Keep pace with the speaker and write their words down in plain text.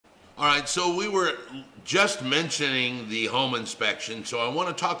All right, so we were just mentioning the home inspection, so I want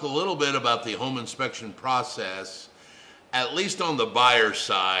to talk a little bit about the home inspection process, at least on the buyer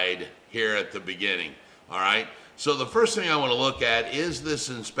side here at the beginning. All right, so the first thing I want to look at is this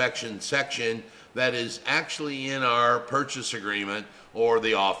inspection section that is actually in our purchase agreement or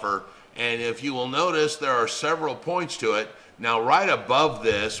the offer. And if you will notice, there are several points to it. Now, right above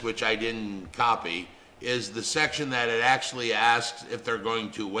this, which I didn't copy, is the section that it actually asks if they're going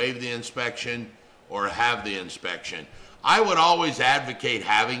to waive the inspection or have the inspection. I would always advocate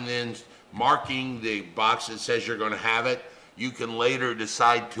having marking the box that says you're going to have it. You can later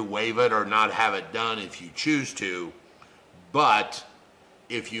decide to waive it or not have it done if you choose to. But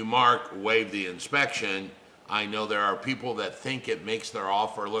if you mark waive the inspection, I know there are people that think it makes their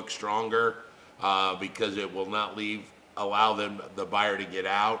offer look stronger because it will not allow the buyer to get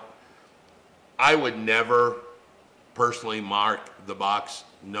out. I would never personally mark the box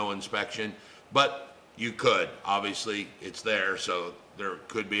no inspection, but you could. Obviously, it's there, so there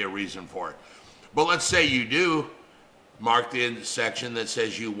could be a reason for it. But let's say you do mark the section that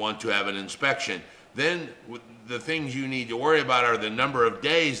says you want to have an inspection. Then the things you need to worry about are the number of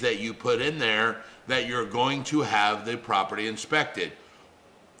days that you put in there that you're going to have the property inspected.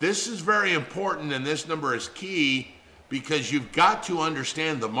 This is very important, and this number is key because you've got to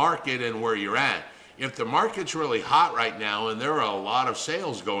understand the market and where you're at. If the market's really hot right now and there are a lot of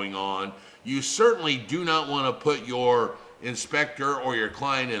sales going on, you certainly do not want to put your inspector or your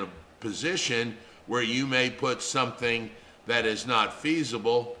client in a position where you may put something that is not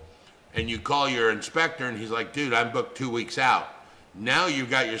feasible, and you call your inspector and he's like, dude, I'm booked 2 weeks out. Now you've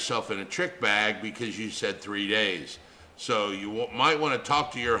got yourself in a trick bag because you said 3 days. So you might want to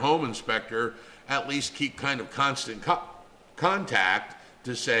talk to your home inspector, at least keep kind of constant contact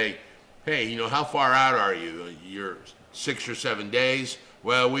to say, hey, you know, how far out are you? You're 6 or 7 days?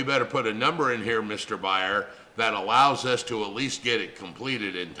 Well, we better put a number in here, Mr. Buyer, that allows us to at least get it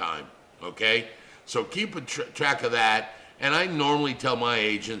completed in time, okay? So keep a track of that. And I normally tell my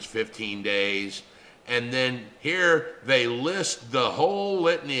agents 15 days. And then here they list the whole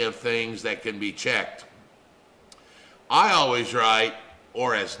litany of things that can be checked. I always write,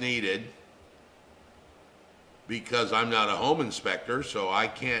 or as needed, because I'm not a home inspector, so I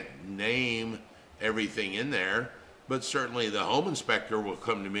can't name everything in there. But certainly the home inspector will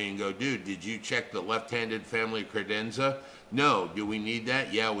come to me and go, dude, did you check the left-handed family credenza? No. Do we need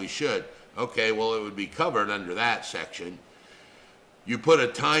that? Yeah, we should. Okay, well, it would be covered under that section. You put a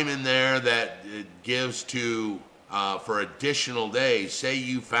time in there that it gives to for additional days. Say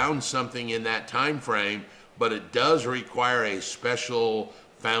you found something in that time frame, but it does require a special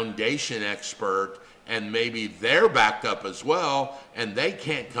foundation expert, and maybe they're backed up as well, and they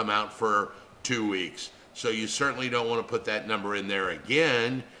can't come out for 2 weeks. So you certainly don't want to put that number in there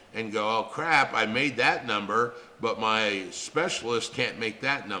again and go, oh crap, I made that number, but my specialist can't make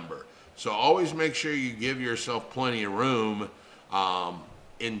that number. So always make sure you give yourself plenty of room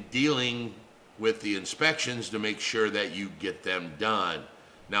in dealing with the inspections to make sure that you get them done.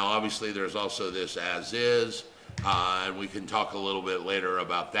 Now, obviously, there's also this as is, and we can talk a little bit later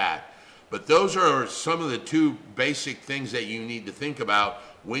about that. But those are some of the two basic things that you need to think about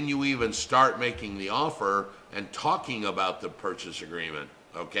when you even start making the offer and talking about the purchase agreement,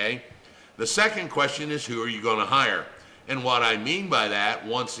 okay? The second question is, who are you going to hire? And what I mean by that,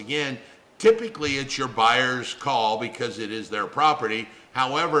 once again, typically it's your buyer's call because it is their property.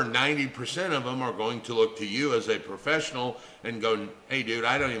 However, 90% of them are going to look to you as a professional and go, hey dude,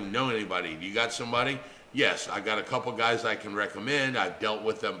 I don't even know anybody. You got somebody? Yes, I got a couple guys I can recommend. I've dealt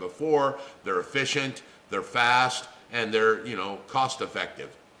with them before. They're efficient, they're fast, and they're, you know, cost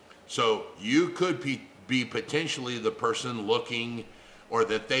effective. So you could be potentially the person looking, or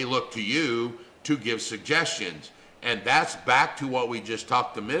that they look to you to give suggestions. And that's back to what we just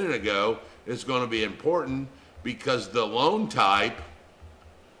talked a minute ago. Is going to be important because the loan type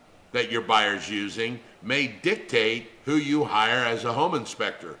that your buyer's using may dictate who you hire as a home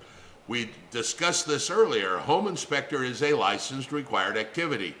inspector. We discussed this earlier. A home inspector is a licensed required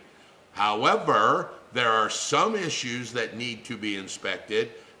activity. However, there are some issues that need to be inspected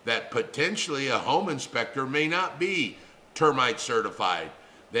that potentially a home inspector may not be termite certified.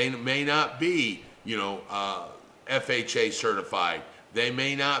 They may not be, you know, FHA certified. They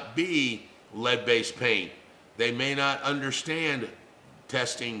may not be lead-based paint. They may not understand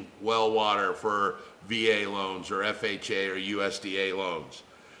testing well water for VA loans or FHA or USDA loans.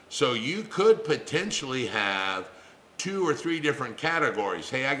 So you could potentially have 2 or 3 different categories.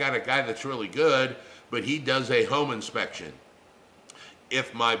 Hey, I got a guy that's really good, but he does a home inspection.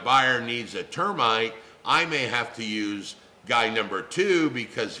 If my buyer needs a termite, I may have to use guy number 2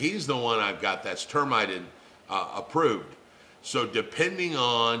 because he's the one I've got that's termite approved. So depending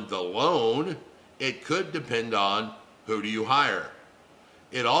on the loan, it could depend on who do you hire.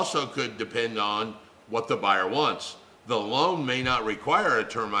 It also could depend on what the buyer wants. The loan may not require a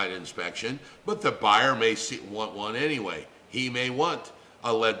termite inspection, but the buyer may want one anyway. He may want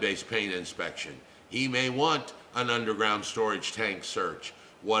a lead-based paint inspection. He may want an underground storage tank search.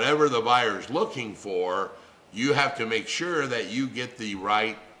 Whatever the buyer's looking for, you have to make sure that you get the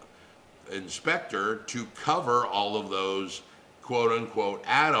right inspector to cover all of those quote-unquote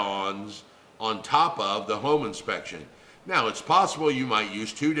add-ons on top of the home inspection. Now, it's possible you might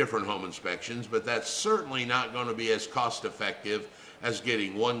use 2 different home inspections, but that's certainly not going to be as cost-effective as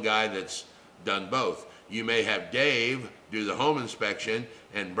getting one guy that's done both. You may have Dave do the home inspection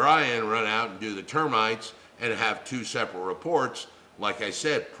and Brian run out and do the termites and have 2 separate reports. Like I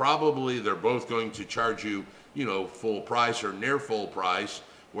said, probably they're both going to charge you, full price or near full price,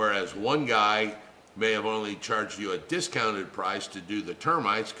 whereas one guy may have only charged you a discounted price to do the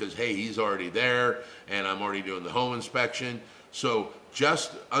termites because, hey, he's already there and I'm already doing the home inspection. So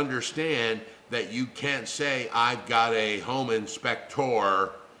just understand that you can't say, I've got a home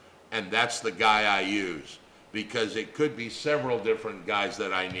inspector and that's the guy I use, because it could be several different guys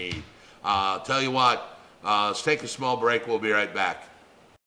that I need. Tell you what, let's take a small break. We'll be right back.